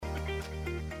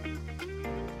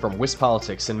From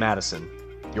WisPolitics in Madison,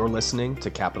 you're listening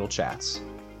to Capital Chats.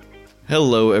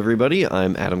 Hello, everybody.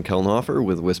 I'm Adam Kelnhofer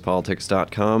with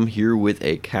WisPolitics.com, here with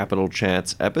a Capital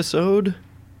Chats episode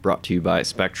brought to you by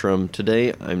Spectrum.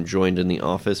 Today, I'm joined in the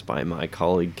office by my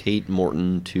colleague Kate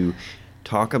Morton to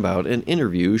talk about an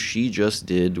interview she just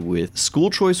did with School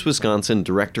Choice Wisconsin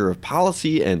Director of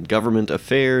Policy and Government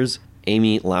Affairs,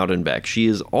 Amy Loudenbeck. She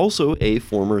is also a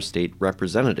former state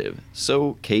representative.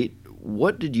 So, Kate,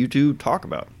 what did you two talk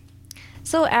about?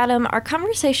 So, Adam, our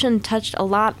conversation touched a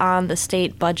lot on the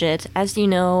state budget. As you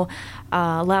know,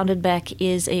 Loudenbeck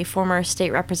is a former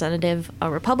state representative,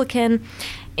 a Republican,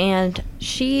 and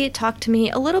she talked to me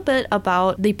a little bit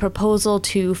about the proposal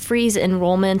to freeze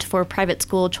enrollment for private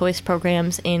school choice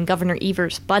programs in Governor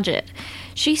Evers' budget.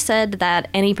 She said that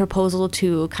any proposal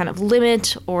to kind of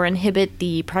limit or inhibit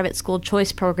the private school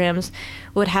choice programs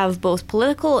would have both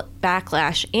political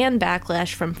backlash and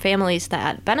backlash from families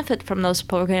that benefit from those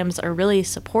programs are really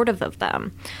supportive of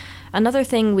them. Another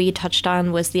thing we touched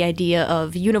on was the idea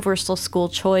of universal school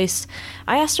choice.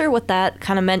 I asked her what that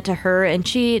kind of meant to her, and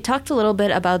she talked a little bit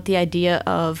about the idea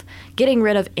of getting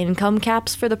rid of income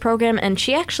caps for the program, and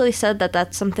she actually said that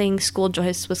that's something School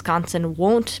Choice Wisconsin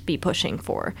won't be pushing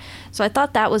for. So I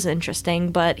thought that was interesting,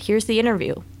 but here's the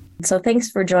interview. So thanks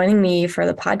for joining me for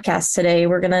the podcast today.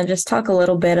 We're going to just talk a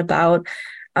little bit about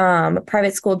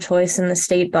private school choice in the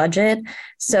state budget.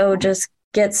 So just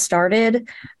get started.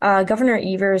 Governor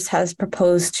Evers has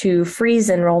proposed to freeze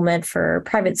enrollment for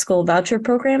private school voucher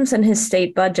programs in his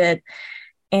state budget.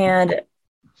 And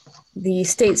the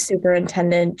state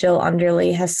superintendent, Jill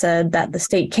Underly, has said that the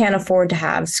state can't afford to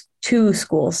have two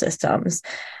school systems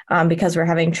because we're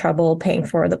having trouble paying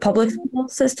for the public school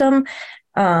system.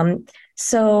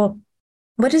 So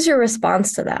what is your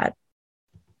response to that?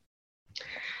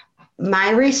 My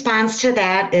response to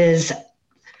that is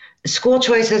school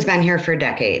choice has been here for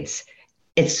decades.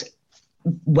 It's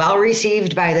well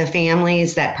received by the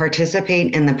families that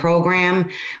participate in the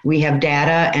program. We have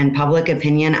data and public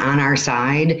opinion on our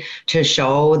side to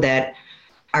show that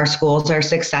our schools are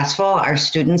successful, our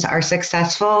students are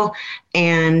successful,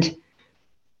 and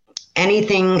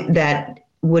anything that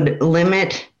would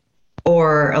limit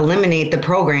or eliminate the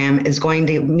program is going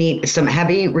to meet some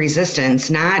heavy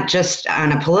resistance, not just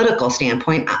on a political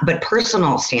standpoint, but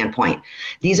personal standpoint.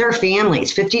 These are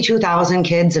families. 52,000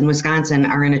 kids in Wisconsin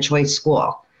are in a choice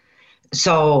school.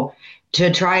 So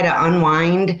to try to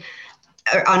unring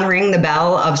the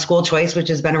bell of school choice, which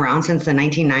has been around since the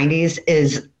 1990s,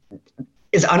 is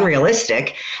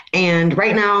unrealistic. And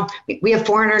right now we have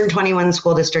 421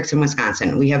 school districts in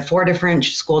Wisconsin. We have 4 different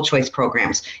school choice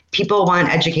programs. People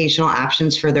want educational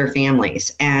options for their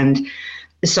families. And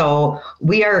so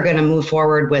we are going to move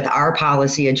forward with our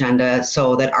policy agenda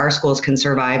so that our schools can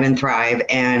survive and thrive,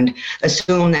 and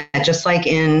assume that just like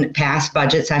in past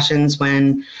budget sessions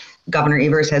when Governor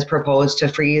Evers has proposed to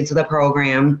freeze the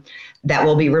program, that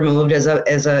will be removed as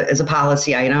a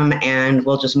policy item, and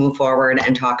we'll just move forward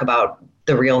and talk about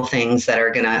the real things that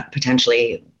are going to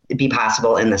potentially be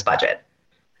possible in this budget.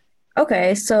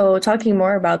 Okay, so talking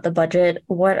more about the budget,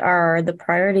 what are the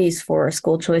priorities for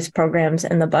school choice programs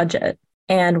in the budget?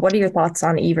 And what are your thoughts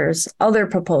on Evers' other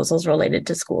proposals related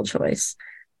to school choice?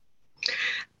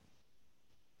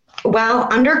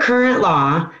 Well, under current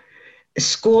law,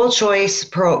 school choice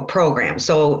program.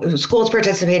 So schools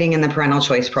participating in the parental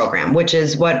choice program, which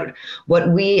is what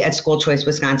we at School Choice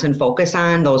Wisconsin focus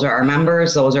on. Those are our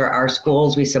members. Those are our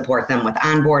schools. We support them with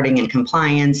onboarding and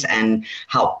compliance and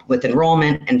help with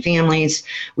enrollment and families.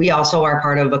 We also are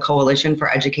part of a coalition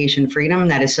for education freedom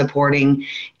that is supporting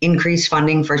increased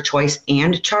funding for choice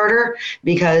and charter,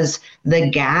 because the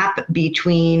gap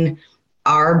between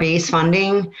our base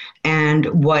funding and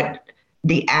what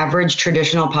the average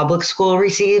traditional public school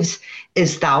receives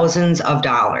is thousands of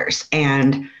dollars.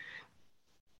 And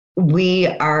we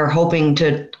are hoping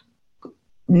to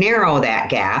narrow that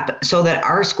gap so that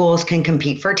our schools can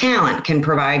compete for talent, can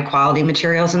provide quality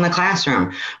materials in the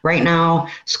classroom. Right now,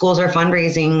 schools are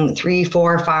fundraising $3,000,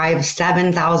 $4,000,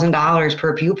 $5,000, $7,000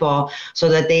 per pupil so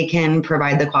that they can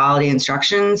provide the quality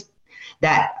instructions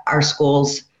that our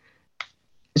schools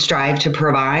strive to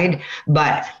provide.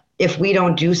 But if we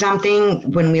don't do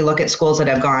something, when we look at schools that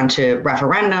have gone to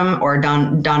referendum or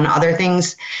done other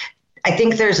things, I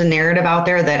think there's a narrative out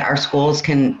there that our schools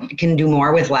can do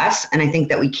more with less, and I think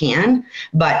that we can.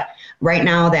 But right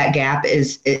now, that gap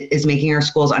is making our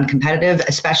schools uncompetitive,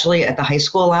 especially at the high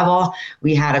school level.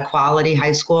 We had a quality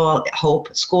high school,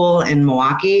 Hope School in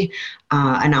Milwaukee,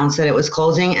 announced that it was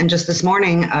closing, and just this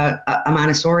morning, a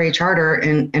Montessori charter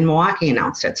in Milwaukee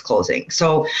announced it's closing.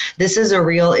 So this is a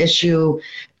real issue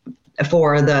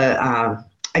for the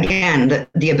again,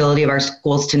 the ability of our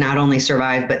schools to not only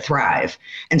survive but thrive.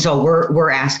 And so we're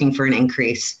asking for an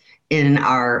increase in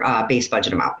our base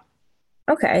budget amount.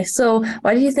 Okay, so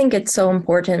why do you think it's so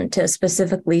important to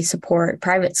specifically support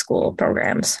private school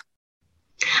programs?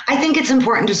 I think it's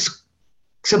important to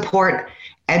support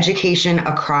education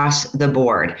across the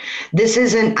board. This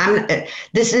is an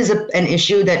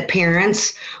issue that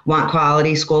parents want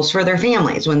quality schools for their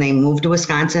families. When they move to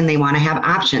Wisconsin, they want to have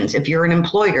options. If you're an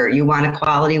employer, you want a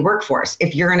quality workforce.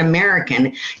 If you're an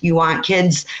American, you want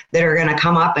kids that are going to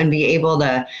come up and be able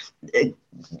to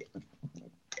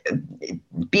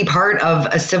be part of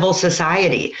a civil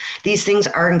society. These things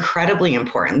are incredibly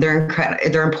important.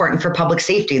 They're important for public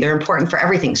safety. They're important for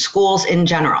everything, schools in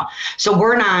general. So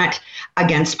we're not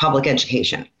against public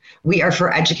education. We are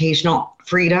for educational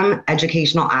freedom,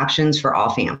 educational options for all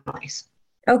families.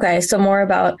 Okay, so more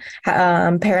about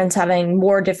parents having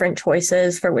more different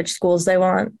choices for which schools they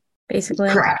want, basically?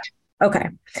 Correct. Okay.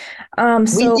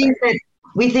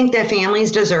 We think that families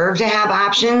deserve to have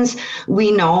options.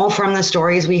 We know from the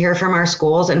stories we hear from our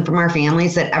schools and from our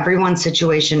families that everyone's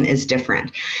situation is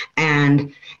different.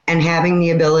 And having the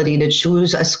ability to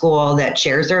choose a school that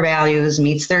shares their values,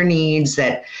 meets their needs,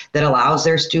 that allows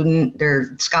their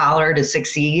scholar to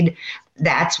succeed,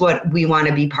 that's what we want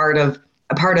to be part of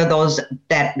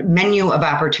that menu of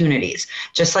opportunities,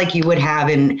 just like you would have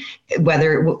in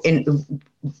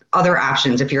other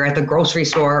options. If you're at the grocery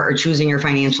store or choosing your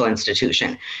financial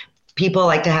institution, people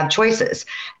like to have choices.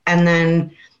 And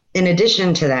then in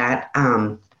addition to that,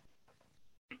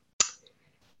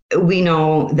 we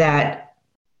know that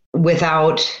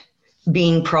without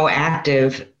being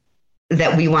proactive,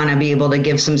 that we want to be able to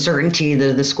give some certainty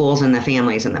to the schools and the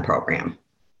families in the program.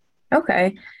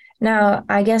 Okay. Now,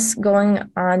 I guess going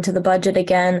on to the budget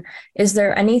again, is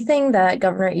there anything that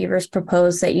Governor Evers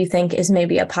proposed that you think is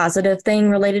maybe a positive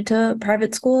thing related to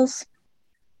private schools?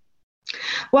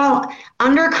 Well,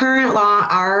 under current law,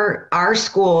 our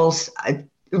schools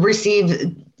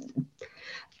receive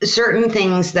certain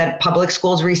things that public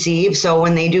schools receive. So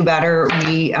when they do better,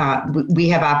 we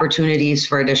have opportunities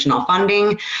for additional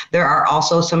funding. There are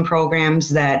also some programs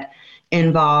that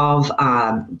involve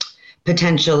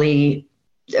potentially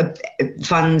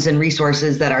funds and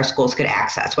resources that our schools could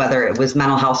access, whether it was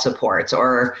mental health supports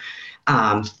or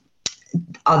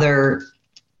other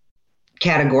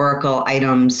categorical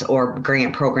items or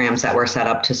grant programs that were set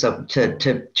up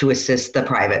to assist the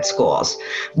private schools.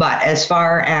 But as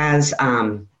far as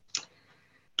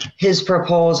his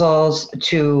proposals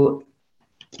to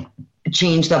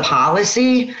change the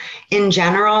policy in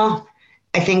general,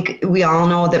 I think we all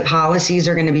know that policies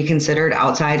are going to be considered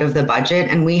outside of the budget,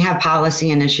 and we have policy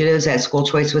initiatives at School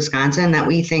Choice Wisconsin that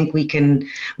we think we can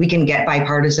get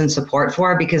bipartisan support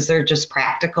for, because they're just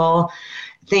practical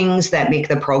things that make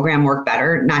the program work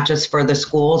better, not just for the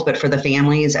schools, but for the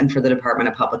families and for the Department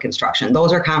of Public Instruction.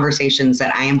 Those are conversations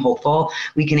that I am hopeful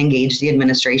we can engage the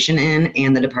administration in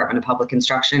and the Department of Public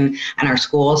Instruction and our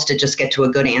schools to just get to a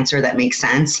good answer that makes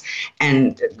sense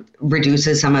and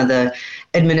reduces some of the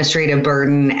administrative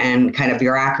burden and kind of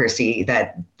bureaucracy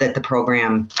that the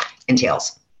program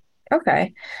entails.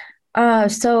 Okay.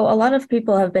 So a lot of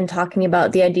people have been talking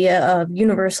about the idea of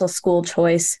universal school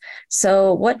choice.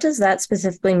 So what does that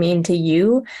specifically mean to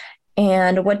you?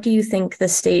 And what do you think the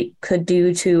state could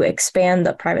do to expand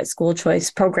the private school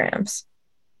choice programs?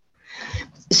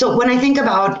 So when I think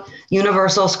about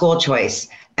universal school choice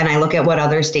and I look at what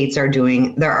other states are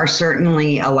doing, there are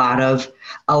certainly a lot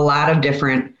of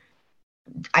different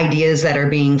ideas that are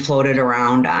being floated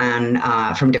around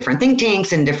on from different think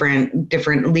tanks and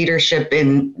different leadership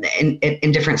in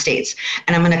different states.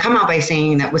 And I'm going to come out by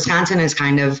saying that Wisconsin is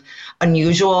kind of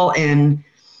unusual in,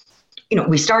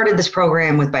 we started this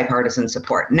program with bipartisan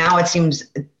support. Now it seems,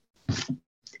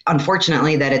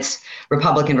 unfortunately, that it's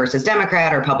Republican versus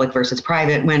Democrat or public versus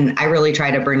private, when I really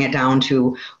try to bring it down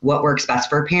to what works best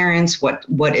for parents, what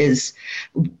is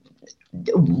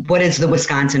the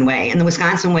Wisconsin way? And the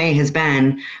Wisconsin way has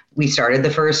been, we started the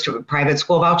first private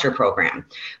school voucher program.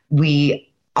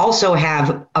 We also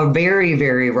have a very,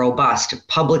 very robust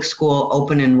public school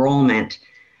open enrollment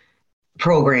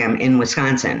program in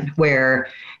Wisconsin, where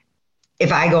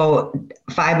if I go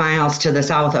 5 miles to the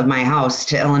south of my house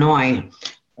to Illinois,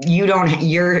 you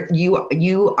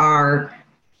are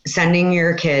sending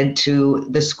your kid to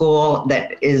the school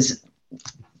that is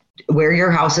where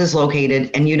your house is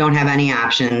located, and you don't have any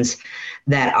options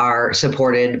that are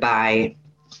supported by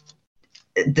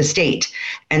the state.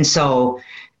 And so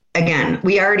again,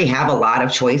 we already have a lot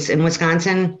of choice in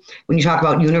Wisconsin. When you talk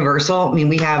about universal, I mean,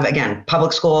 we have, again,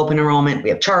 public school open enrollment, we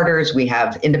have charters, we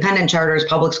have independent charters,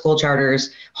 public school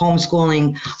charters,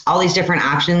 homeschooling, all these different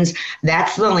options.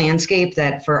 That's the landscape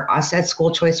that for us at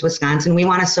School Choice Wisconsin, we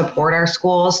want to support our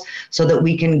schools so that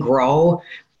we can grow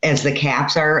as the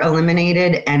caps are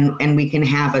eliminated and we can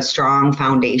have a strong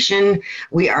foundation.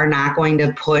 We are not going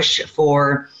to push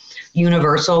for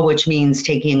universal, which means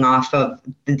taking off of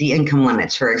the income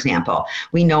limits, for example.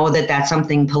 We know that that's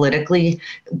something politically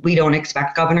we don't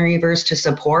expect Governor Evers to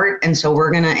support. And so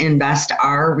we're going to invest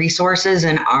our resources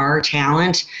and our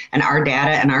talent and our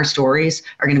data and our stories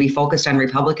are going to be focused on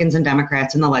Republicans and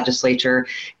Democrats in the legislature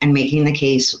and making the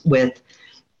case with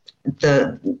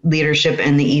the leadership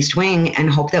in the East Wing and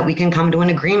hope that we can come to an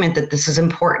agreement that this is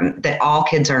important, that all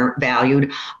kids are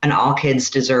valued and all kids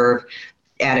deserve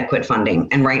adequate funding.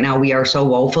 And right now we are so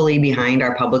woefully behind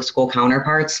our public school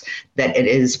counterparts that it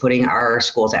is putting our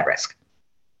schools at risk.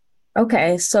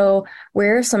 Okay, so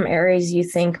where are some areas you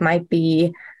think might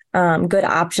be good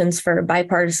options for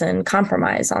bipartisan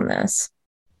compromise on this?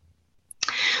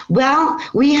 Well,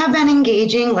 we have been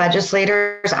engaging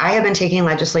legislators. I have been taking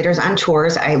legislators on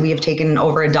tours. We have taken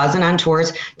over a dozen on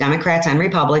tours, Democrats and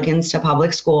Republicans, to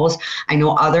public schools. I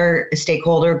know other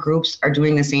stakeholder groups are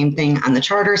doing the same thing on the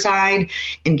charter side,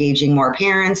 engaging more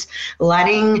parents,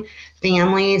 letting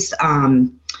families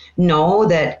know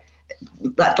that,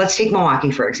 let's take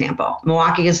Milwaukee, for example.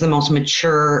 Milwaukee is the most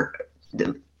mature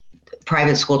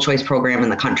private school choice program in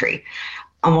the country.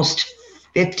 Almost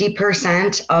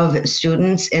 50% of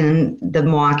students in the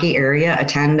Milwaukee area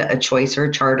attend a choice or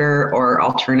charter or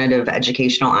alternative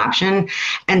educational option.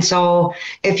 And so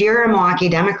if you're a Milwaukee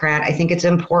Democrat, I think it's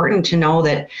important to know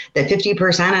that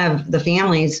 50% of the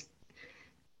families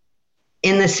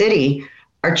in the city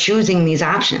are choosing these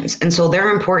options. And so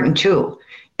they're important too.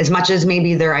 As much as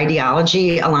maybe their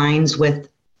ideology aligns with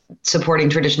supporting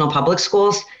traditional public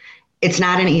schools, it's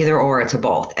not an either or, it's a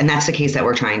both. And that's the case that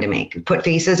we're trying to make. Put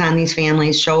faces on these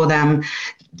families, show them.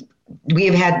 We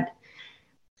have had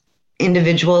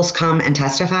individuals come and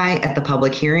testify at the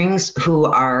public hearings who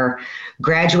are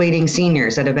graduating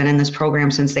seniors that have been in this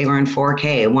program since they were in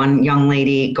 4K. One young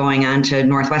lady going on to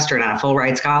Northwestern on a full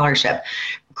ride scholarship.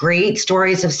 Great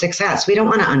stories of success. We don't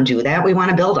want to undo that. We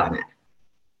want to build on it.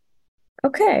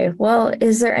 Okay, well,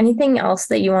 is there anything else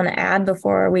that you want to add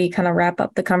before we kind of wrap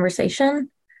up the conversation?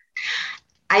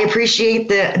 I appreciate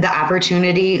the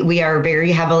opportunity. We are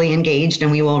very heavily engaged and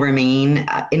we will remain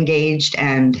engaged.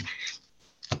 And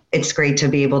it's great to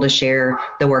be able to share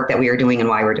the work that we are doing and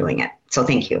why we're doing it. So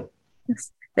thank you.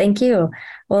 Yes, thank you.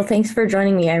 Well, thanks for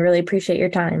joining me. I really appreciate your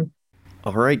time.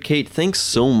 All right, Kate, thanks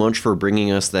so much for bringing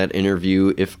us that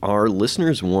interview. If our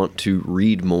listeners want to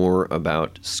read more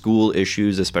about school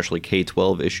issues, especially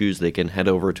K-12 issues, they can head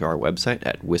over to our website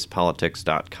at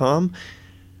wispolitics.com,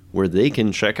 where they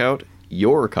can check out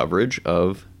your coverage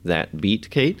of that beat,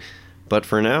 Kate. But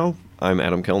for now, I'm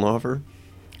Adam Kelnhofer.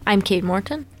 I'm Kate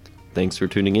Morton. Thanks for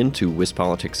tuning in to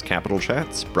WisPolitics Capital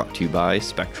Chats, brought to you by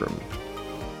Spectrum.